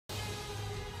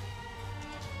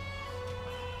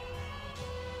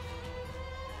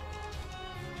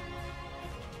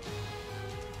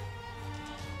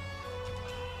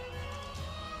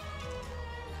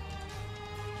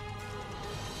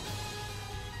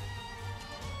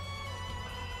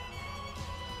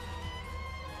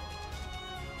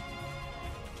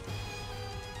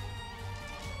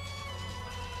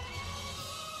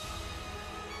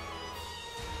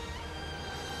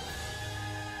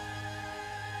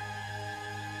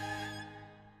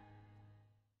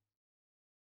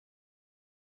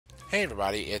Hey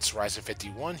everybody, it's Raiza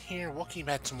 51 here. Welcome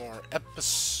back to more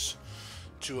Let's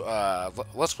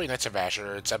Play Knights of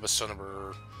Azure. It's episode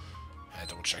number I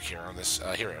double check here on this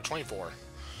here we go, 24.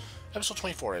 Episode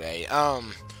 24 today.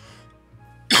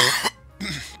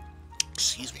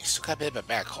 Excuse me, still got a bit of a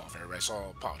bad cough, everybody,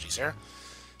 so apologies there.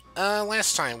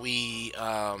 Last time we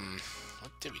what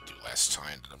did we do last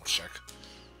time? Double check.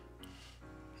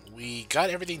 We got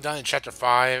everything done in chapter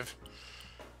 5.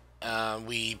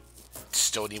 We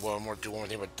still need one more thing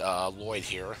with Lloyd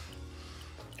here.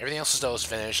 Everything else still is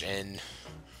finished, and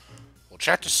well,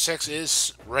 chapter 6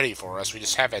 is ready for us. We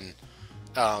just haven't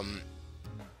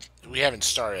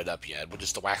started it up yet. We're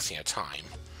just waxing at time.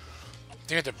 I think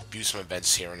we have to do some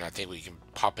events here, and I think we can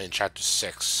pop in chapter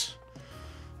 6.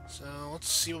 So let's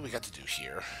see what we got to do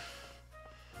here.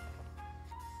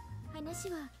 話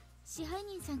は支配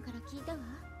人さんから聞いたわ。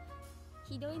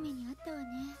ひどい目にあったわね。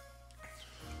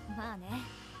まあね。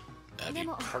If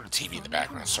you heard the TV in the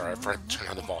background, sorry, I forgot to turn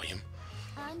on the volume.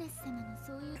 アーネス様の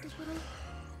そういうところ、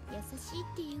優しいっ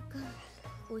ていうか、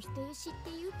お人よしって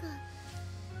いうか、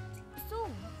そう、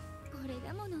これ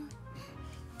だもの。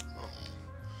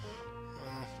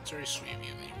It's very sweet of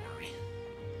you, don't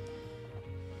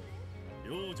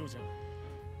worry. よう、ジョーちゃん。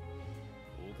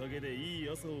おかげでいい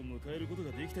朝を迎えること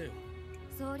ができたよ。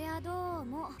そりゃどう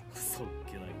も。そっ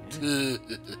けないね。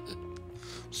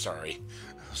Sorry,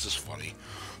 this is funny.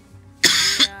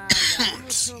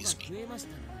 Excuse me.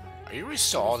 Are you really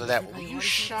still all to that? Will you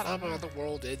shut up about the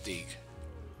world ending?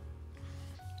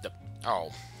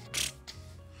 Oh.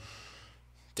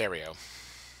 There we go.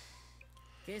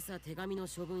 今朝手紙の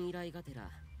処分依頼がてら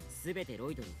すべて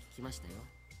ロイドに聞きましたよ。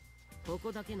こ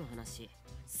こだけの話。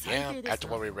Yeah, after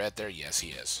what we read there, yes,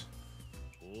 he is.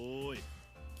 おい、聞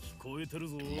こえてる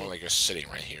ぞ。 More like you're sitting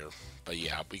right here. But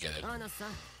yeah, we get it. アーナスさ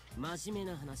ん、真面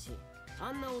目な話。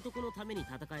あんな男のために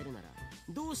戦えるなら、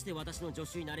どうして私の助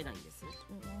手になれないんです？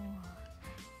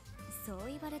そう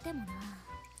言われてもな。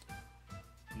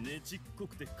ねちっこ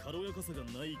くて軽やかさが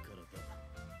ないからだ。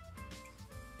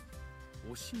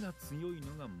推しが強い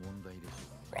のが問題でしょ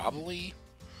う。Probably.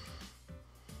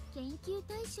 研究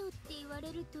対象って言わ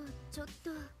れるとちょっと。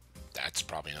That's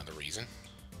probably another reason.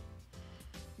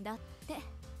 だって。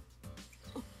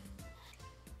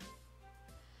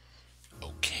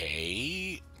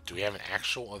Okay. Do we have an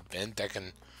actual event that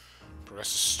can progress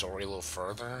the story a little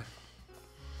further?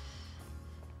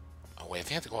 Oh wait, I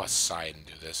think I have to go outside and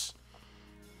do this.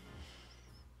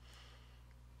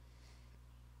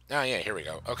 Oh yeah, here we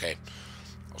go. Okay.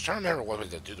 I was trying to remember what we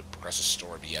had to do to progress the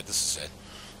story, but yeah, this is it.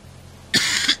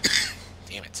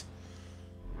 Damn it.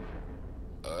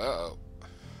 Uh-oh.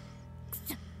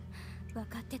 Yeah,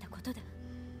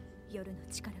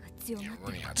 we're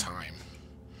running out of time.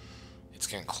 It's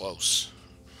getting close.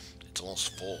 It's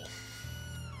almost full.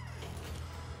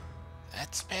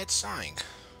 That's a bad sign.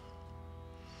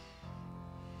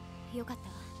 よかった。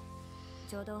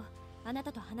ちょうどあな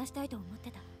たと話したいと思っ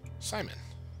てた。Simon.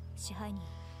 支配人。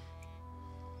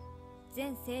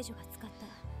全聖女が使っ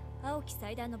た青き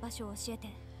祭壇の場所を教えて。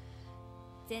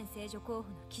全聖女候補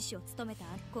の騎士を務めた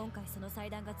今回その祭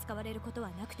壇が使われることは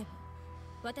なくても、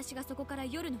私がそこから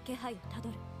夜の気配をたど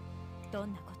る。ど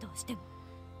んなことをしても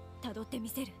たどってみ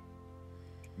せる。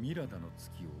ミラダの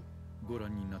月をご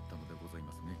覧になったのでござい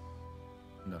ますね。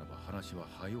ならば話は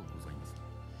早うございます。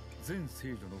全聖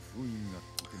女の封印が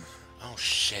解けました。Oh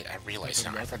shit, I realized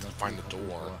now I have to find the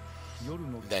door.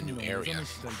 That new area.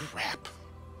 Crap.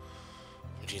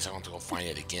 Which means I want to go find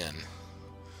it again.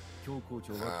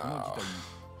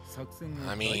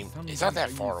 I mean, it's not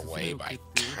that far away, but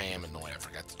I am annoyed I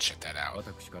forgot to check that out.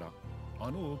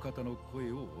 あのお方の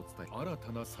声をお伝え、新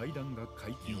たな祭壇が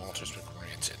解禁されます。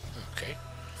 Okay.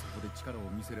 そこで力を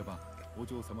見せれば、お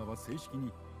嬢様は正式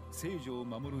に聖女を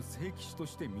守る聖騎士と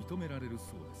して認められる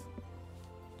そうです。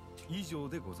以上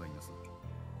でございます。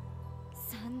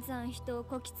散々人を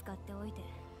こき使っておいて、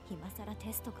今さら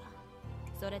テストか。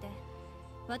それで、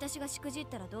私がしくじっ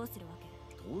たらどうするわけ？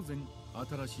当然、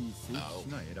新しい聖騎士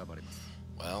が選ばれます。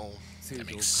 Well, that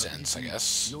makes sense, I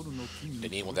guess.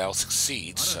 Didn't even that'll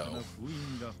succeed, so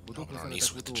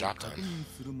Arnice will get the job done.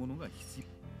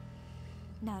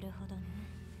 なるほどね。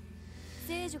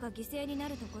聖女が犠牲にな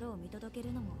るところを見届け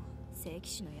るのも聖騎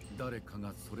士のや。誰か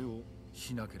がそれを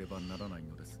しなければならない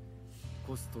のです。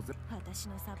コストゼ。私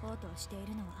のサポートをしてい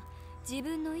るのは自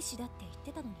分の意思だって言っ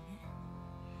てたのにね。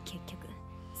結局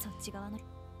そっち側の。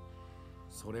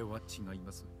それは違い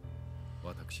ます。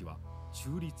私は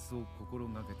中立を心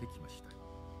がけてきまし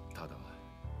た。ただ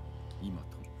今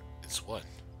と。It's what?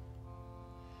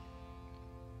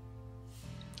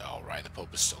 Oh right, the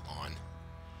Pope is still gone.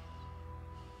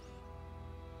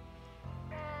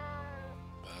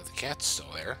 Cat's still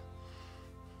there.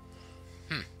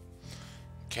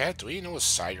 Cat, do we know what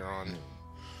side you're on?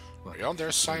 Are you on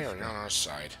their side or are you on our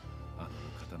side?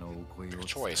 Good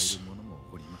choice. 分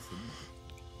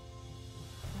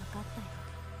かったよ。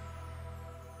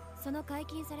その解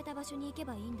禁された場所に行け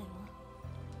ばいいんだろ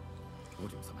う。お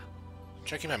嬢様。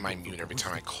 Checking my mind mute every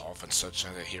time I cough and such,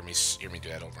 and they hear me do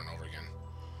that over and over again.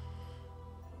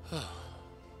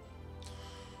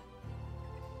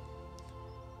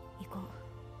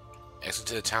 Exit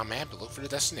to the town map and look for the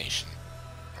destination.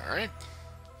 Alright.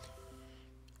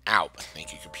 Out.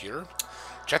 Thank you, computer.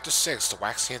 Chapter 6, The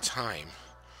Waxing of Time.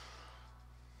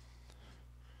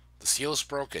 The seal is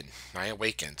broken. Naya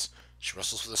awakens. She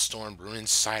wrestles with a storm brewing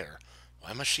inside her.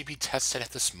 Why must she be tested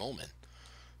at this moment?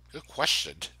 Good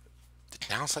question.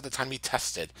 Now's not the time to be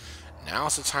tested.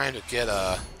 Now's the time to get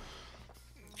our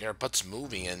butts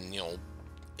moving and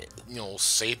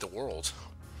save the world.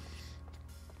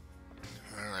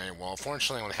 All right. Well,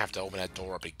 unfortunately, I'm gonna have to open that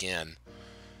door up again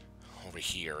over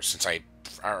here since I've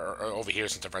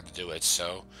had to do it.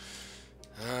 So,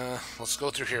 let's go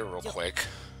through here real quick.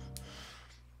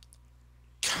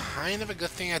 Kind of a good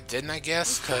thing I didn't, I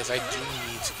guess, because I do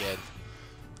need to get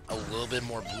a little bit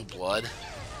more blue blood.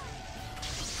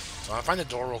 So I'll find the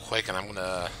door real quick, and I'm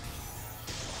gonna,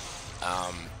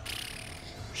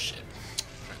 shit, I'm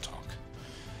trying to talk.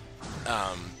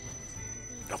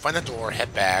 I'll find the door,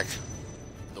 head back,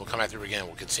 then we'll come back through again, and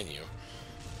we'll continue.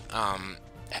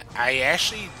 I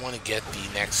actually want to get the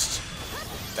next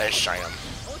fetish item.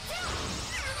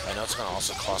 I know it's gonna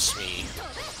also cost me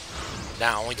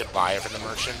not only to buy it from the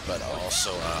merchant, but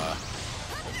also,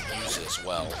 use it as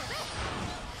well.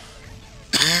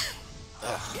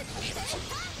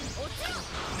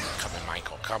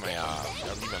 Come in, I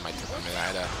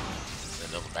had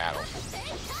another battle.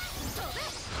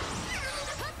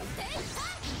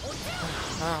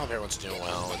 I hope everyone's doing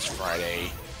well. It's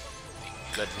Friday.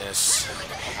 Thank goodness.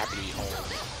 Happy to be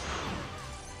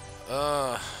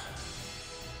home.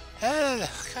 Had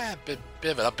kind of a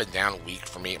bit of an up and down week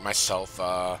for me myself.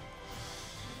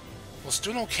 Was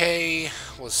doing okay.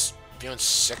 Was feeling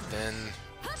sick then.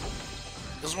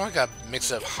 This one got a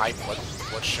mix of high blood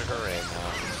sugar and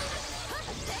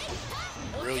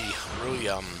really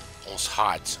almost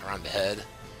hot around the head,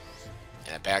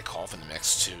 and a bad cough in the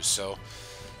mix too. So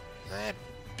a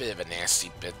bit of a nasty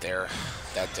bit there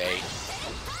that day.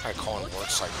 Kind of calling work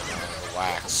so I can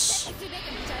relax.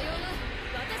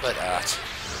 But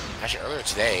actually earlier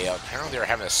today, apparently they're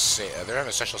having a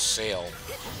special sale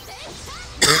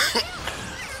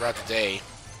throughout the day,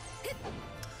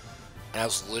 and I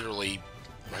was literally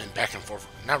running back and forth,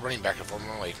 not running back and forth,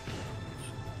 more like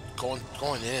going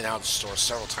in and out of the store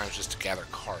several times just to gather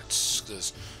carts,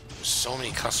 because there's so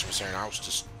many customers there, and I was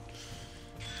just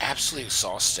absolutely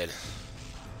exhausted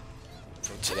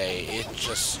from today. It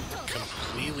just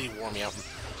completely wore me out.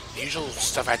 The usual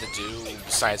stuff I had to do,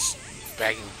 besides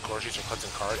bagging groceries or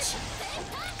collecting carts,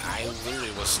 I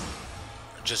literally was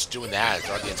just doing that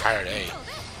throughout the entire day,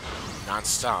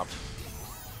 non-stop.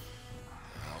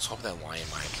 I was hoping that lion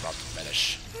might drop the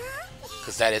fetish,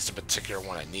 because that is the particular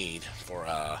one I need for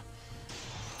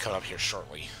coming up here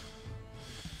shortly.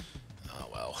 Oh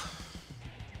well.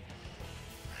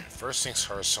 First things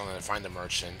first, so I'm gonna find the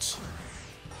merchant,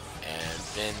 and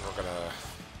then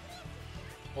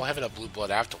we'll have it a blue blood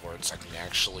afterwards. I can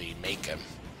actually make him.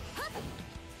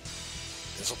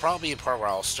 This will probably be a part where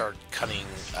I'll start cutting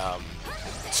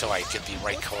until I get the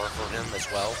right color for him as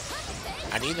well.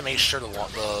 I need to make sure the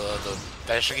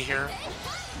fetish here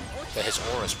that his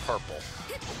aura is purple.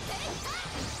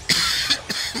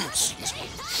 Excuse me.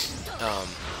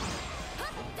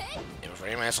 If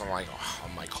anyone asks on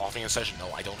my coughing and such, no,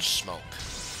 I don't smoke.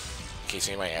 In case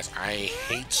anybody asks, I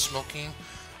hate smoking.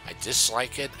 I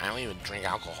dislike it. I don't even drink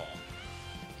alcohol.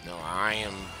 No, I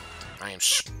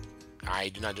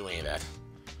do not do any of that.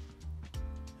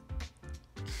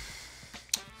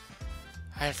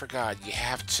 I forgot, you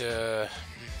have to...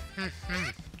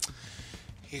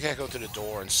 You gotta go through the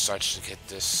door and such to get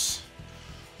this...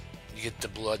 You get the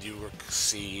blood you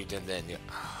received, and then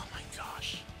oh my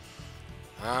gosh.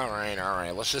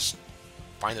 Alright, let's just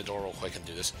find the door real quick and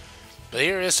do this. But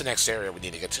here is the next area we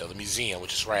need to get to, the museum,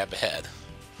 which is right up ahead.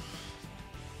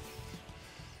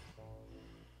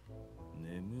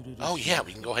 Oh yeah,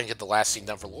 we can go ahead and get the last scene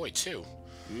done for Lloyd, too.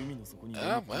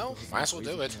 Well, might as well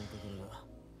do it.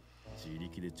 自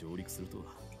力で上陸するとは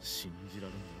信じら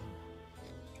れん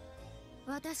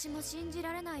な。私も信じ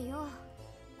られないよ。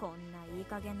こんないい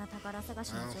加減な宝探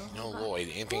しの情報が No, Lloyd,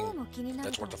 anything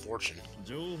that's worth a fortune.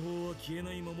 情報は消え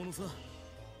ない魔物さ。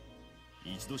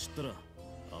一度知ったら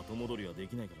後戻りはで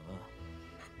きないか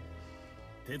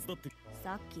らな。手伝って。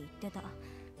さっき言ってた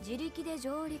自力で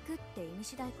上陸って意味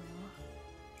次第か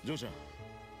ジョーちゃん、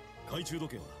懐中時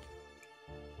計は？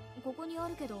な。ここにあ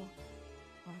るけど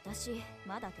私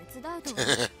まだ手伝うとは。眠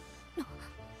れ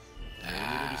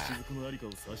る雫のありかを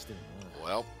指してるな。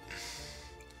 Well,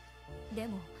 で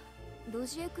もロ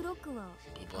ジエクロックは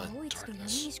青い血と闇に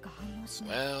しか反応し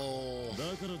ない。 well. だ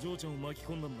からジョーちゃんを巻き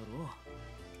込んだんだろ。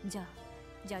じゃあ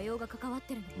邪陽が関わっ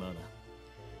てるの？まあな。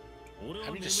俺は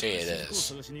How 眠 do れ you る say it 雫を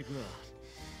is? 探しに行くが、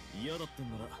嫌だった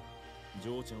んならジ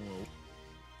ョーちゃんは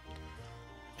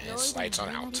And it slides on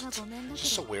out. It's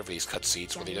just so weird for these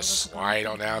cutscenes where they just slide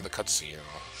on out of the cutscene.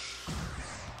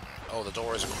 Oh, the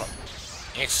door is across.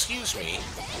 Excuse me.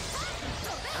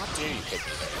 How dare you hit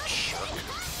me there, jerk?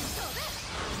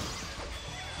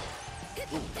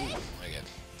 Ooh, again.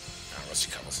 Alright, let's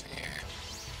see colors. Yeah.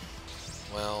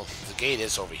 Well, the gate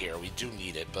is over here. We do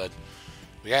need it, but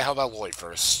we gotta help out Lloyd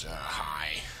first.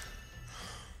 Hi.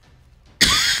 こ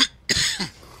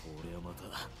れはまた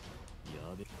や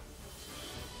べ。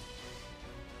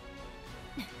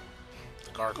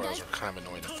 The gargoyles are kind of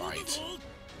annoying to fight.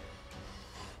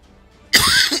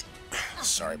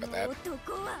 Sorry about that.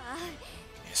 男は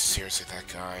Yeah, seriously, that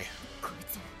guy. こい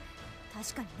つ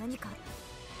確かに何か。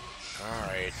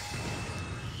 Alright.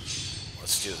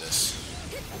 Let's do this.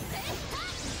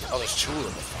 Oh, there's two of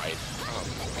them to fight. Oh.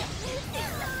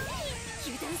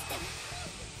 油断した。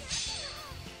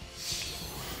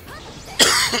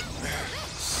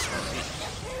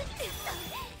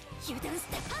 油断し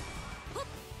た。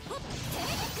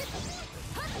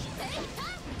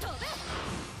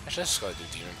 I should just go do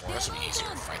Demon Form. This would be easier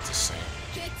to fight this thing.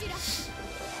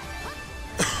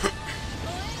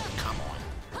 Come on.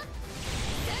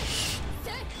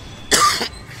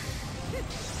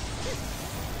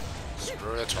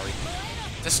 Screw it, Tori.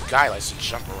 This guy likes to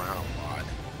jump around a lot.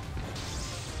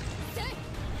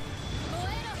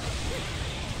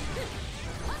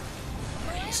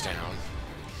 He's down.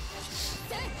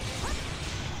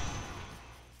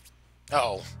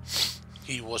 Oh,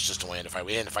 he was just a way to fight.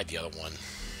 We didn't fight the other one.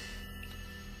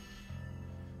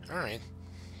 Alright.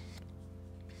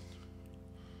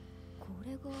 こ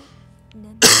れが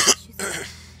眠る手術。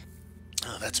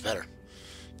 Oh, that's better.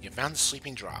 You found the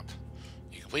sleeping drop.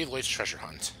 You completed Lloyd's treasure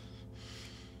hunt.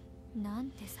 な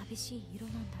んて寂しい色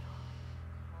なんだろ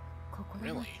う。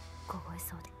心が Really? 凍え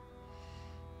そうで。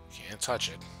 Can't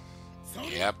touch it.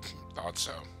 Yep, thought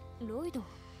so. ロイド。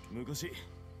昔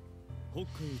北海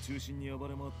を中心に暴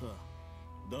れ回った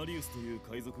ダリウスという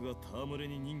海賊が戯れ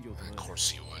に人魚を捕 Of らえ、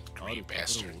 course he would. ある Great 宝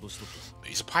bastard. を脅し取った。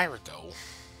 He's a pirate, though. だが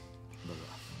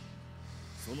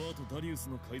その後ダリウス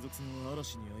の海賊船は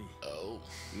嵐に遭い、 Oh.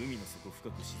 海の底深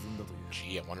く沈んだという。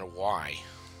 Gee, I wonder why.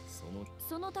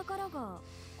 その宝が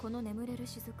この眠れる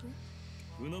雫？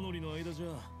船乗りの間じゃ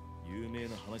有名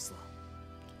な話さ。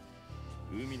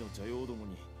海の邪妖ども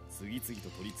に次々と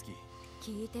取り付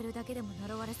き、聞いてるだけでも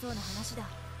呪われそうな話だ。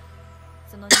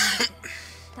その人だって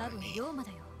多分龍馬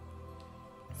だよ。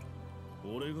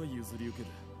俺が譲り受ける。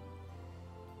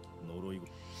呪い子。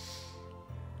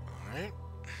 Alright.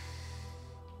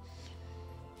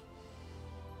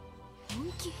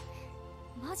 本気？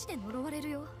マジで呪われる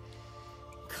よ。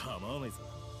構わないさ。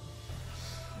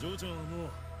ジョーちゃんはもう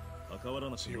関わら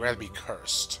なく So ていい you'd rather be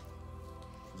cursed.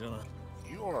 じゃあな。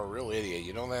 You are a real idiot,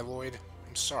 you know that, Lloyd?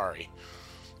 I'm sorry.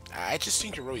 I just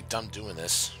think you're really dumb doing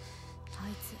this. あ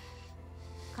いつ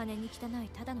金に汚い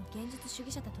ただの現実主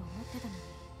義者だと思ってたのに、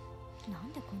な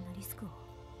んでこんなリスクを？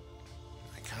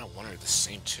 I kind of wondered the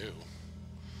same too.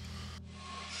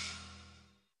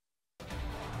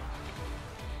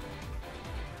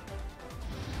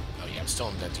 Oh yeah, I'm still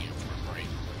in that uniform, right?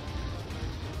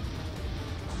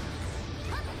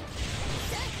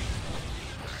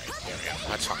 Alright, there we go.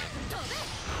 That's fine.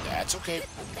 That's okay.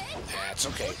 That's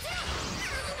okay.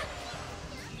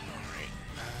 Alright.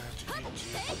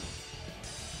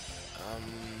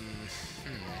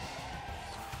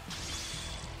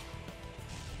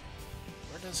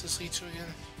 Where does this lead to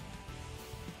again?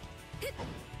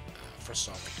 First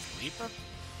off, Leaper?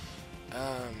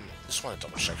 Just want to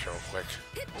double check here real quick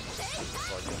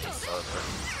before I go any further.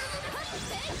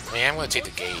 I mean, I'm going to take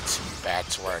the gate back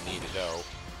to where I need to go.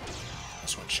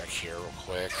 Just want to check here real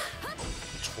quick.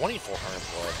 2,400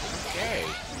 blood. Okay.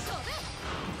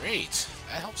 Great.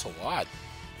 That helps a lot.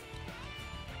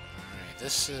 Alright,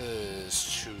 this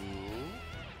is to...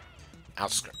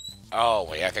 Outskirt. Oh,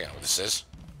 wait, I think I know what this is.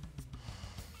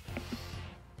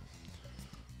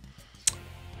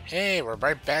 Hey, we're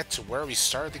right back to where we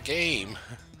started the game.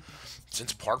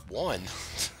 Since part 1.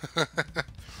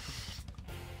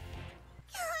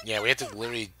 Yeah, we have to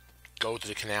literally go to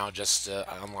the canal just to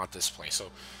unlock this place.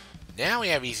 So, Now we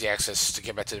have easy access to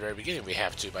get back to the very beginning if we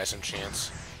have to by some chance.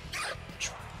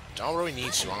 Don't really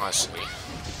need to, honestly.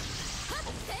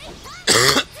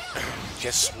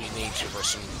 Guess we need to for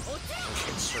some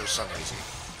reason.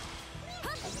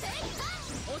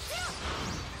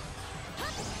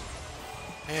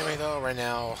 Anyway, though, right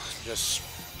now, just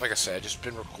like I said, just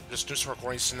doing some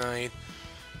recordings tonight.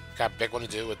 Got a big one to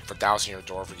do for Dousing Your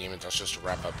Door for Game and Dust just to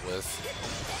wrap up with,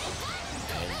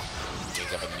 and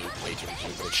think of a new playthrough to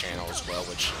do for the channel as well,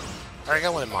 which I already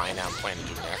got one in mind. Now I'm planning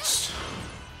to do next.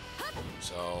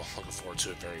 So looking forward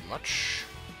to it very much.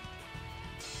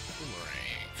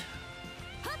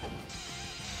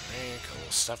 Rank, a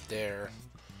little stuff there.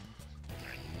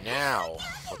 Right, now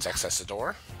let's access the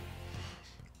door.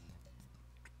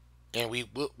 And we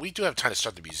do have time to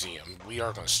start the museum. We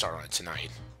are going to start on it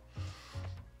tonight.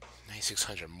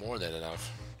 9600, more than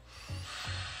enough.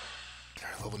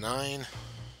 Alright, level 9.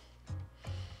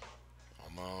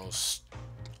 Almost.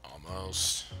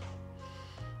 Almost.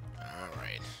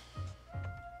 Alright.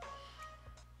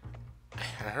 I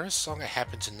heard a song I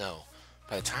happened to know.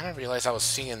 By the time I realized I was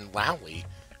singing loudly,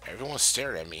 everyone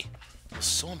stared at me. It was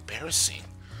so embarrassing.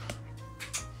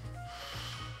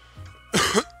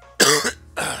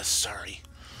 Sorry.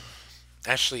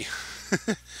 Actually,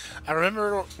 I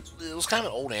remember it was kind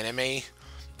of an old anime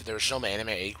that they were showing, Anime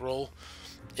Egg Roll.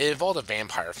 It involved a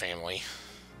vampire family.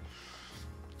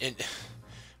 And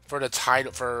for the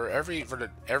title, for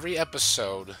every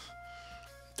episode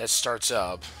that starts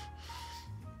up,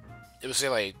 it would say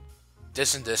like,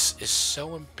 "This and this is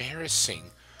so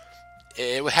embarrassing."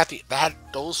 It would have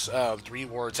those 3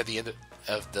 words at the end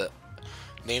of the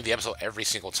name of the episode every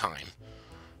single time.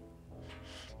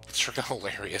 It's freaking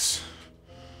hilarious.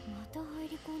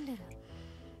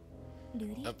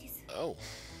 Oh.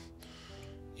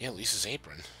 Yeah, Lisa's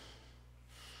apron.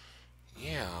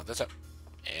 Yeah, that's a...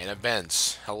 And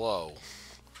events. Hello.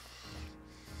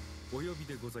 お呼び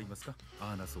でございますか、ア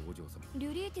ーナスお嬢様。リ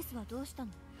ュリエティスはどうした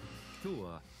の？今日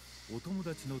はお友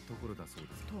達のところだそう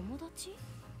です。友達？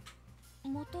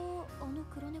またあの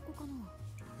黒猫かな？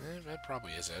 That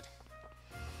probably is it.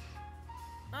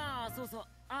 ああ、そうそう、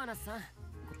アーナスさん。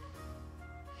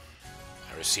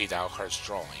I received Alucard's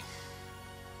drawing.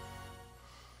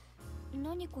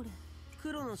 何これ？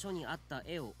黒の書にあった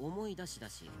絵を思い出し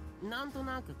なんと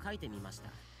なく描いてみました。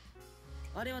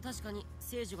あれは確かに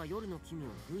聖女が夜の君を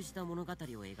封じた物語を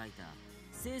描いた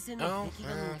聖戦の壁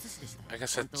画の写しでした。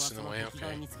本当はその壁画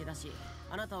を見つけ出し、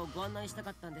あなたをご案内した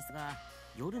かったんですが、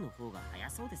夜の方が早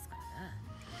そうですか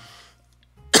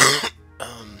ら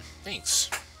な。Thanks.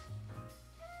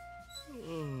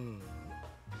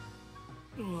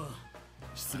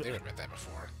 I think I've read that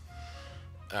before.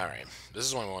 Alright, this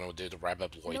is what I want to do to wrap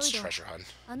up Lloyd's treasure hunt.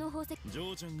 あの宝石。ジ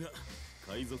ョーちゃんが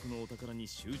海賊のお宝に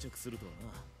執着するとはな。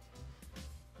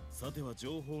さては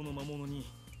情報の魔物に。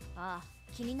ああ、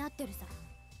気になってるさ。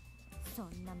そ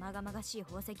んなまがまがしい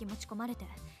宝石持ち込まれて。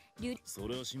そ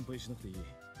れは心配しなくていい。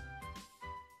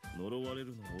呪われ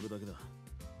るのは俺だけだ。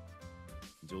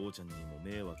ジョーちゃんにも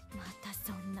迷惑。また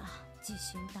そんな自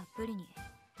信たっぷりに。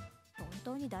本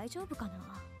当に大丈夫かな？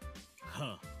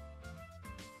はあ。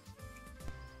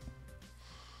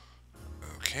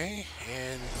Okay,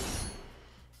 and...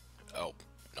 Oh,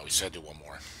 no, we said do one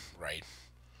more, right?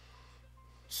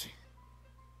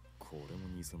 これも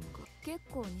偽物か。結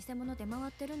構偽物出回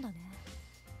ってるんだね。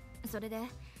それで、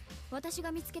私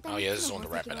が見つけた3 つの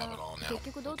宝石は結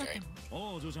局どうだった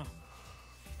の？ああ、ジョーちゃん。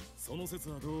その説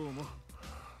はどうも。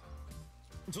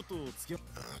ちょっと付き合っ。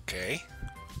Okay,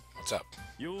 what's up?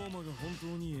 妖魔が本当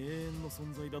に永遠の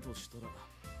存在だとしたら、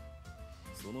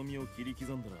その身を切り刻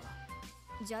んだら。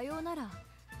邪妖なら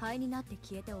灰になって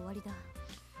消えて終わりだ。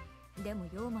でも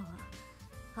妖魔は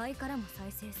灰からも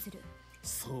再生する。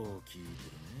そう聞いてるね。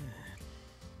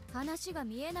話が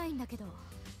見えないんだけど、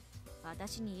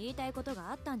私に言いたいことが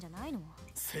あったんじゃないの？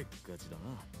せっかちだ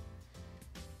な。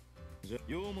じゃ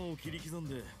妖魔を切り刻ん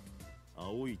で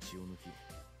青い血を抜き、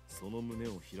その胸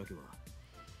を開けば、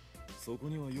そこ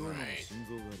には妖魔の心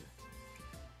臓がある。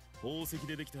宝石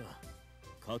でできた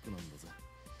核なんだぜ。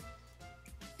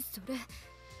それ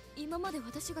今まで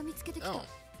私が見つけてきた。Oh,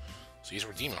 so these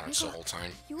were demon hearts the whole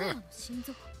time. 妖魔の心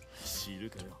臓。知る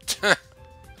かよ。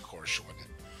Of course you wouldn't.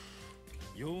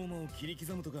 妖魔を切り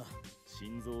刻むとか、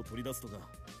心臓を取り出すとか、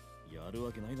やる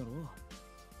わけないだろう。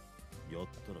やっ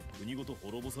たら国ごと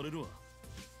滅ぼされるわ。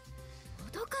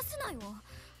脅かすなよ。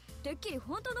てっきり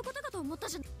本当のことかと思った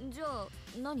じゃん。じゃあ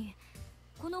何？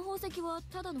この宝石は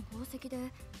ただの宝石で。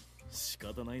仕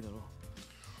方ないだろう。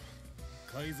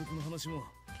海賊の話も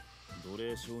奴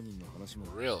隷商人の話も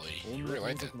Really? You 女 really 皇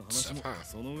liked 族の that 話も stuff, huh?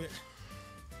 その上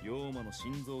妖魔の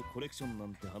心臓コレクションな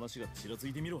んて話がちらつ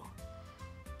いてみろ。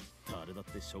誰だっ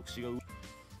て触手が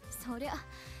そりゃ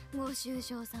ご愁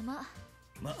傷様。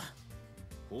ま、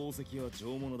宝石は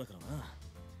上物だからな。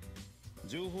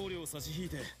情報量差し引い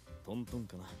てトントン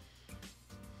かな。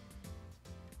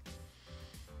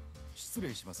失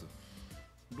礼します。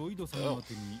ロイドさんの宛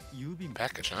てに郵便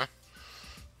Package, huh?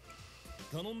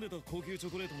 頼んでた高級チョ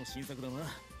コレートの新作だな。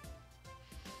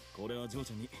これはジョー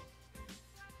ちゃんに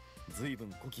ずいぶ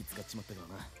んこき使っちまったか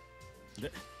らな。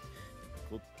で、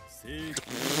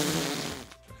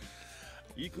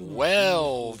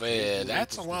Well, then,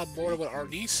 that's a lot more than what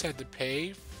Arnice had to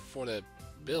pay for the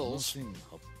bills.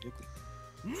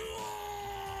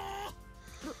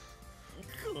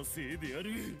 稼いでや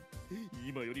る。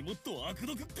今よりもっと悪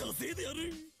毒稼いでや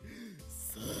る。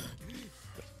さ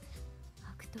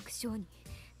あ。悪徳商人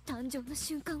誕生の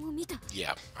瞬間を見た。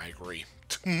Yeah, I agree.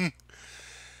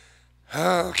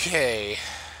 Okay.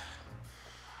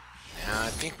 Now, I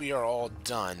think we are all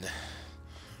done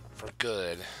for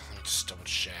good. Let me just double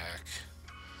check.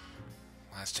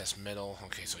 Last test middle.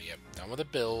 Okay, so yep, done with the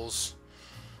bills.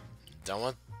 Done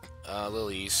with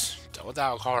Lily's. Done with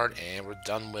Alucard, and we're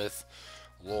done with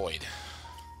Lloyd.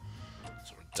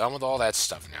 So we're done with all that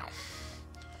stuff now.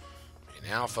 We can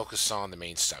now focus on the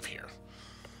main stuff here.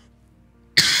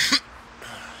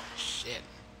 Shit.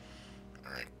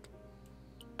 Alright.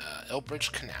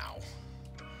 Elbridge Canal.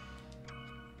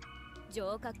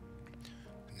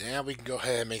 Now we can go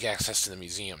ahead and make access to the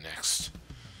museum next.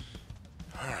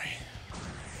 Alright.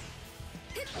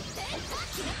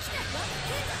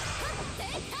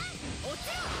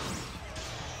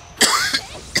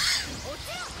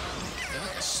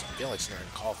 I feel like it's gonna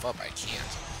cough up. I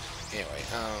can't. Anyway,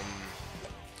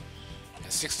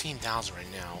 at 16,000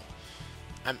 right now.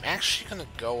 I'm actually gonna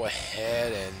go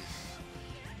ahead and.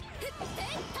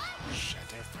 Should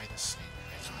I dare find this thing?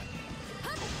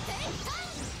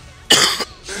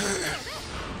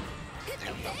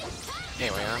 There we go.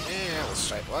 Anyway, yeah, let's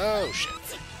fight. Whoa,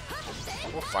 shit.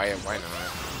 We'll fight it. Why not?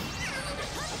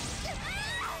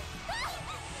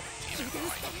 Damn it,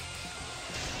 boy.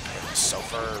 So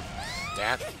for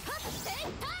that,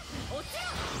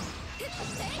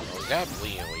 we got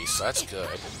bleeding at least, so that's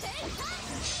good.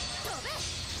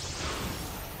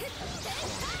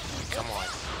 Come on.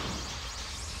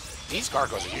 These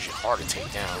gargoyles are usually hard to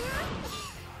take down.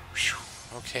 Whew.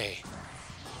 Okay.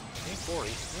 840.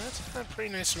 That's a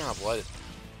pretty nice amount of blood.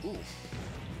 Ooh.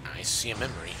 I see a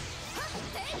memory.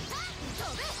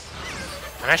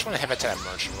 I actually want to head back to that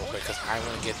merchant real quick because I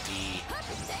want to get the.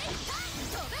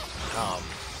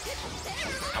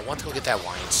 I want to go get that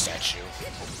lion statue.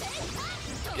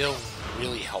 It'll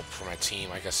really help for my team,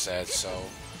 like I said, so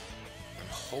I'm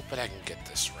hoping I can get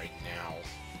this right now.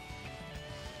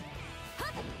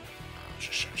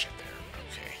 Just search it there.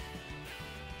 Okay.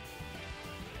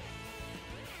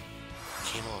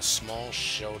 Came on a small,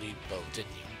 showy boat,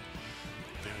 didn't you?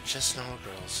 We were just normal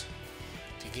girls.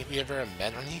 Do you think we ever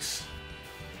met Arnice?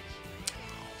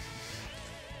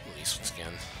 Oh. At least once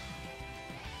again.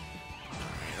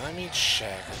 Alright, let me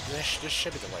check. This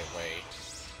should be the right way.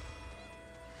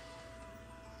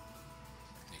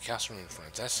 The castle room in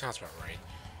front. That sounds about right.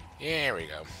 Yeah, there we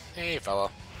go. Hey,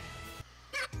 fella.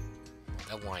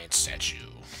 The lion statue.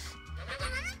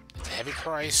 It's a heavy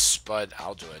price, but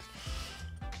I'll do it.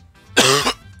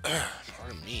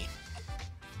 Pardon me.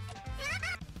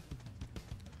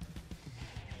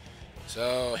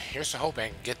 So, here's to hope I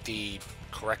can get the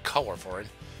correct color for it.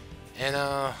 And,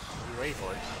 we'll be ready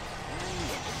for it.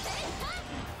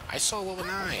 I saw level 9.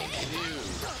 Hello.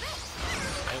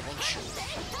 I want you.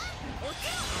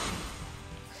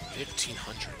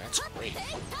 1,500. That's great.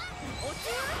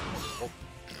 Oh,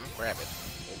 I'll grab it.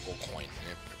 Gold coin.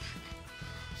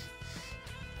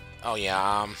 Oh,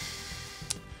 yeah,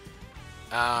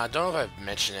 I don't know if I've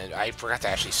mentioned it. I forgot to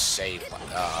actually save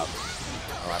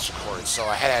last recorded, so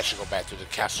I had to actually go back through the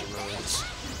castle ruins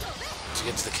to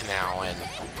get to the canal and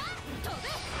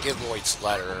give Lloyd's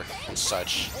letter and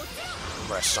such,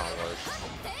 rest onward,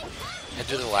 and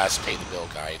do the last pay the bill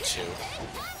guide too.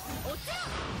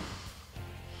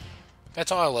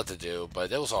 That's all I let to do,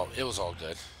 but it was all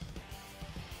good.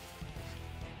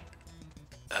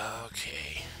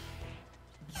 Okay.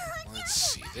 Let's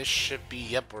see. This should be,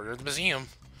 yep, we're in the museum.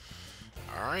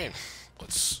 Alright.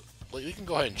 We can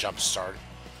go ahead and jump start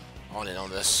on in on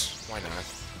this. Why not?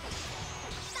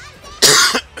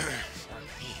 Pardon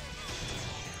me.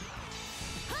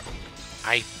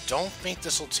 I don't think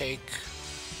this will take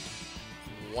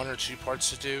 1 or 2 parts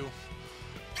to do.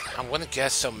 I'm gonna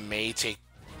guess it may take,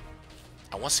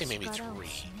 I want to say maybe 3.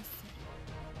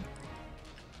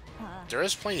 There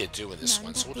is plenty to do in this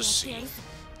one, so we'll just see.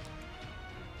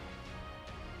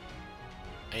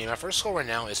 I mean, my first goal right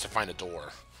now is to find a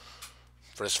door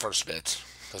for this first bit,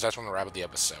 because that's when we'll wrap up the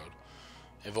episode.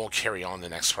 And we'll carry on the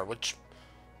next part, which,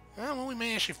 well, we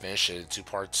may actually finish it in 2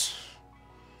 parts.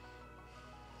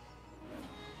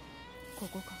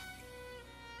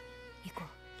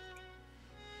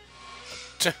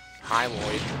 Hi,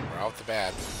 Lloyd. We're out the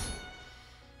bat.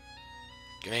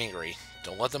 Get angry.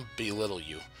 Don't let them belittle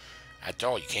you. After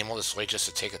all, you came all this way just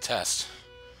to take a test.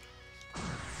 I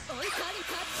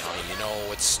mean, you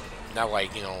know, it's not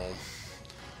like, you know,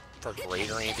 for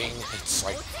grade or anything. It's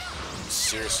like,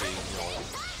 seriously, you know,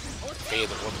 the fate of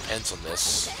the world depends on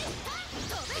this.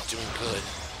 By doing good.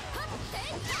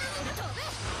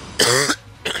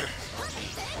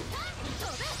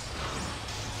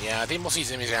 Yeah, I think most of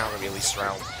these enemies are going to be at least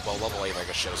around, well, level 8, like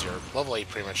it shows here. Level 8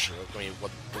 pretty much going to be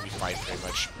what we fight pretty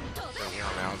much from here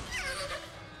on out.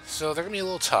 So they're going to be a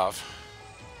little tough.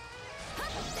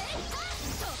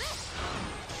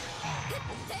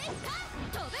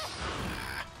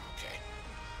 Okay.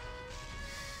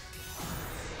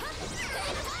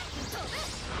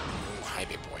 Ooh, hi,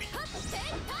 big boy.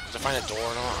 To find a door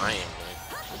and all, I am going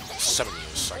to summon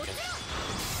you so I can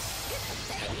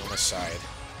have you on my side.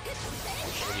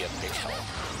 Which will be a big help.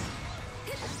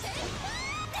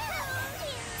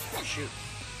 Shoot.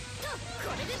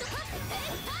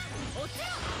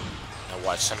 Now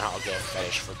watch, somehow I'll get a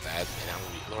fetish for that, and I'm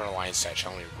going to be Lord Alliance Satch,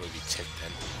 I'm going to really be ticked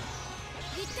then.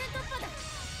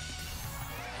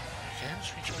 Can I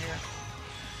just reach over here?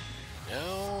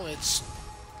 No, it's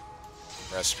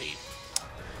recipe.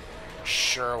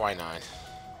 Sure, why not?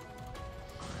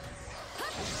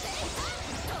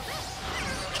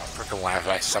 I'll freaking laugh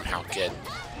if I somehow get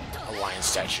a lion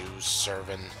statue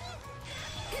serving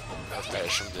a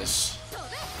fetish from this.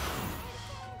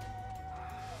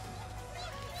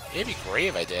 It'd be great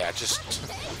if I did. I just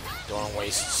don't want to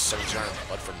waste 1,700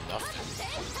 blood for nothing.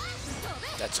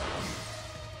 That's all.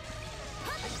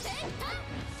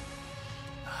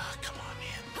 Come on,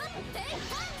 man.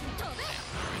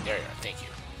 There you are. Thank you.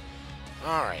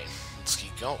 Alright. Let's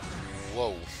keep going.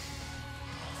 Whoa.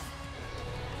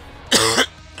 Pardon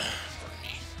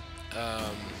me.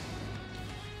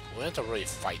 We have to really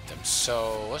fight them,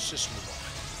 so let's just move on.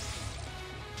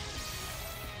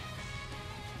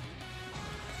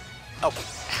 Oh,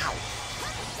 ow.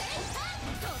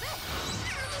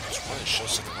 I just wanted to show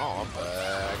something off, but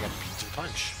I got beat to the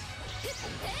punch.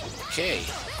 Okay,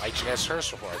 fight you guys first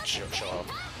before I show up.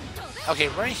 Okay,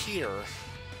 right here,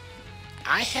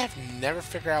 I have never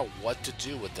figured out what to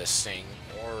do with this thing,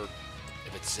 or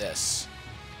if it's this.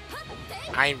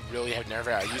 I really have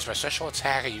never. I used my special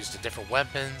attack, I used the different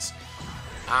weapons.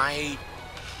 I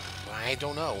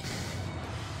don't know.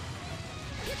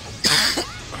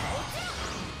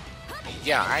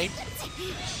 Yeah, I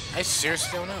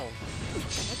seriously don't know.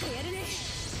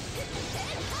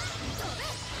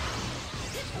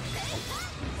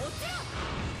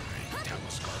 Alright, down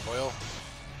goes Gargoyle.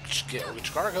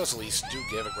 Which Gargoyles at least do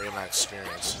give a great amount of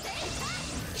experience.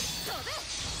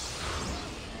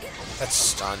 That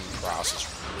stun process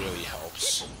really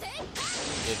helps.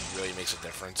 It really makes a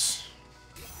difference.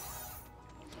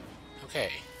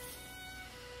 Okay.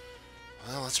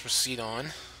 Well, let's proceed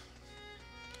on.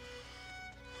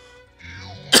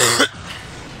 Oh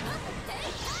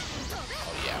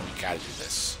yeah, we gotta do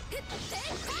this.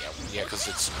 Yeah, because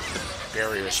it's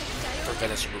barriers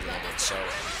prevent us from moving on it, so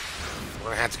we're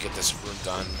gonna have to get this room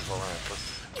done before we're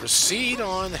gonna proceed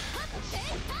on.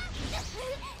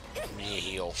 We need a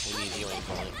heal. We need healing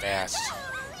going fast.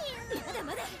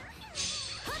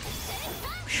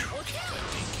 Whew, okay, good,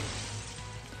 thank you.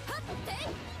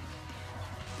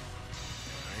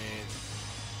 Alright.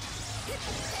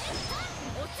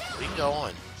 We can go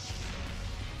on.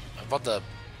 I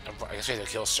guess we have to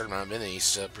kill a certain amount of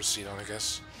enemies to proceed on, I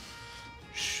guess.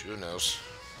 Who knows?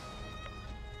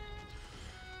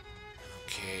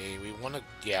 Okay, we want to...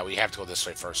 Yeah, we have to go this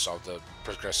way first, so I'll have to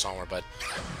progress somewhere, but...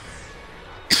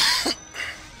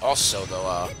 also,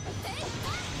 though,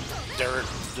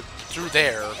 through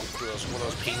there, where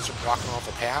those paintings are blocking off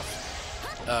the path,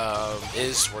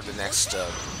 is where the next,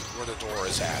 where the door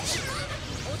is at.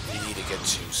 We need to get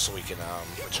to, so we can,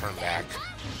 return back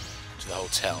to the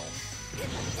hotel.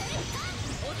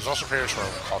 There's also prayers where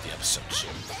we'll call the episode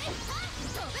too.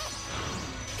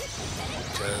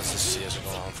 Because this is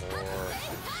going on for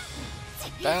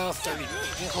about 30,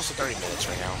 getting close to 30 minutes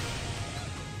right now.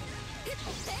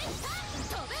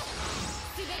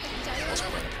 I was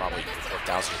planning probably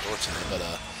 4,000 door tonight, but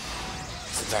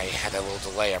since I had that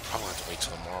little delay, I probably have to wait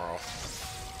till tomorrow.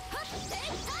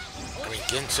 I mean,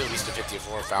 getting to at least the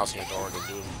 54,000 your door and then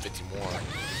doing 50 more.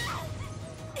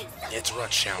 It's a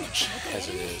rough challenge, as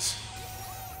it is.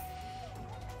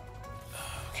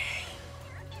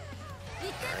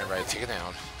 everybody, take it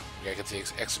down. We gotta get to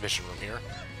the exhibition room here.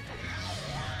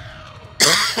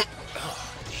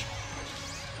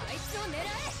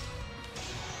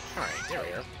 Alright, there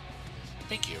we are.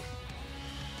 Thank you.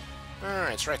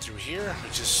 Alright, it's right through here. We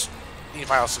just need to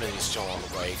file some enemies still along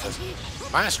the way, because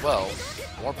might as well.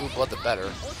 More blue blood, the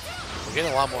better. We're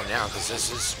getting a lot more now,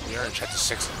 because we are in chapter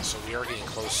 6 now, so we are getting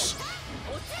close.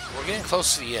 We're getting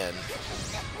close to the end.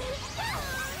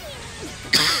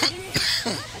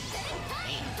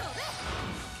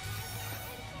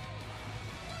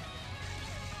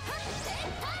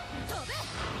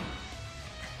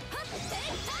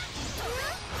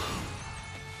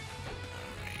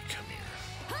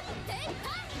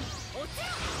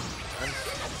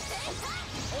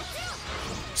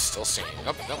 Still singing.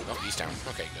 Nope, nope, nope, he's down.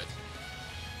 Okay, good.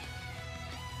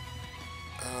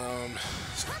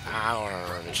 I don't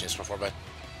remember mentioning this before, but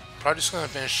probably just gonna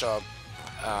finish up.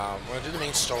 We're gonna do the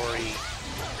main story.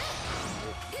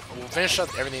 We'll finish up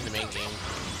everything in the main game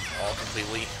all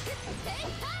completely,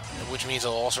 which means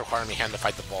it'll also require me having to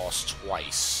fight the boss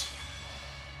twice.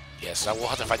 Yes, I will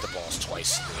have to fight the boss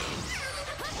twice in the game,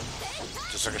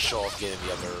 just so I can show off getting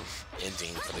the other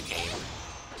ending for the game.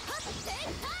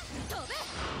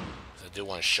 I do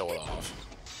want to show it off.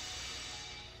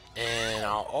 And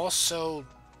I'll also,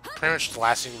 pretty much the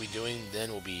last thing we'll be doing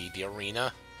then will be the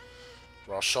arena,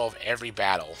 where I'll show off every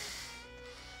battle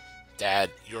that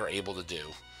you're able to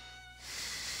do.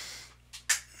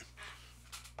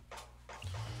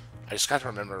 I just got to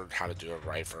remember how to do it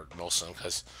right for most of them,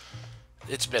 because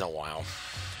it's been a while.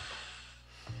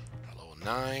 Level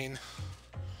 9. Level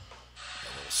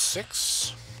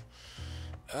 6.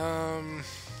 So we're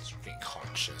getting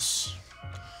conscious.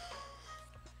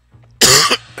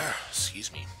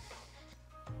 Excuse me.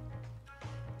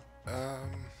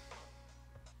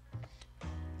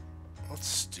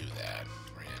 Let's do that.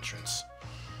 Right entrance.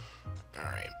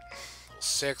 Alright. Level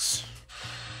 6.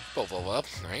 Both level up.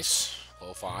 Nice.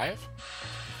 Level 5.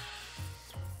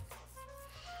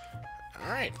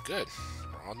 Alright, good.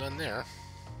 We're all done there.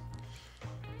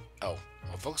 Oh.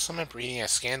 I'll focus on my breathing. I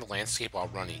scan the landscape while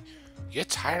running. You get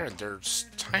tired, and there's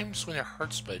times when it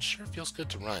hurts, but it sure feels good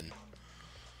to run.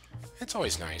 It's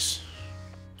always nice.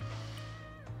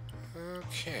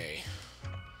 Okay.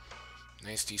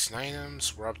 Nice, decent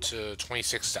items. We're up to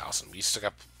 26,000. We still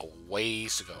got a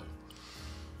ways to go.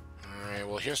 Alright,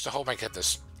 well, here's to hope I get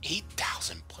this.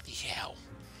 8,000? Bloody hell.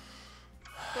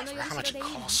 I forgot how much it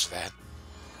costs for that.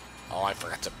 Oh, I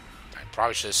forgot to... I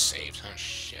probably should have saved. Oh,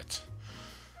 shit.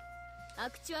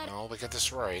 Oh, we got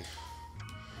this right.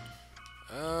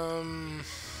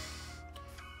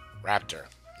 Raptor.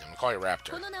 I'm gonna call you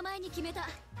Raptor.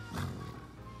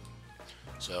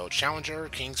 So, Challenger,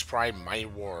 King's Pride, Mighty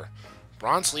War.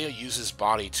 Bronze Leo uses his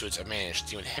body to its advantage,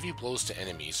 dealing heavy blows to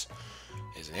enemies.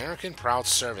 Is an arrogant, proud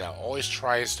servant that always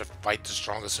tries to fight the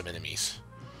strongest of enemies.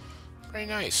 Very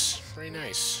nice. Very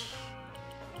nice.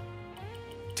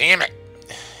 Damn it!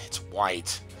 It's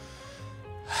white.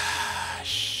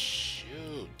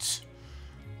 Shoot.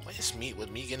 What is me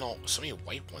with me getting so many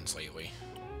white ones lately?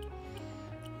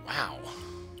 Wow.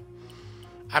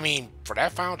 I mean, for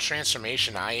that final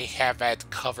transformation, I have that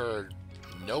covered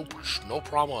no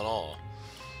problem at all.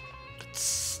 But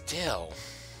still,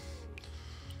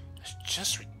 it's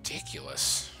just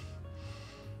ridiculous.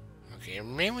 Okay,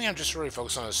 mainly I'm just really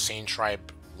focused on the Sane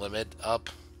Tribe limit up.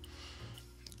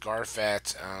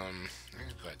 Garfet, I'm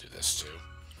gonna go ahead and do this too.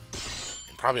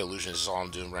 And probably Illusions is all I'm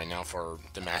doing right now for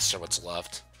the master what's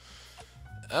left.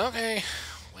 Okay,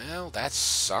 well, that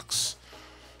sucks.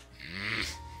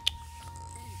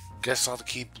 Guess I'll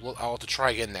have to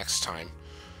try again next time.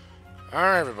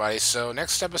 Alright, everybody, so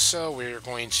next episode we're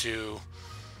going to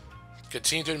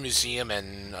continue to the museum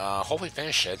and hopefully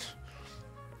finish it.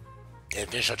 And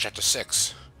finish out chapter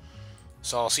 6.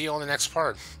 So I'll see you on the next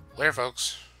part. Later,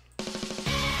 folks.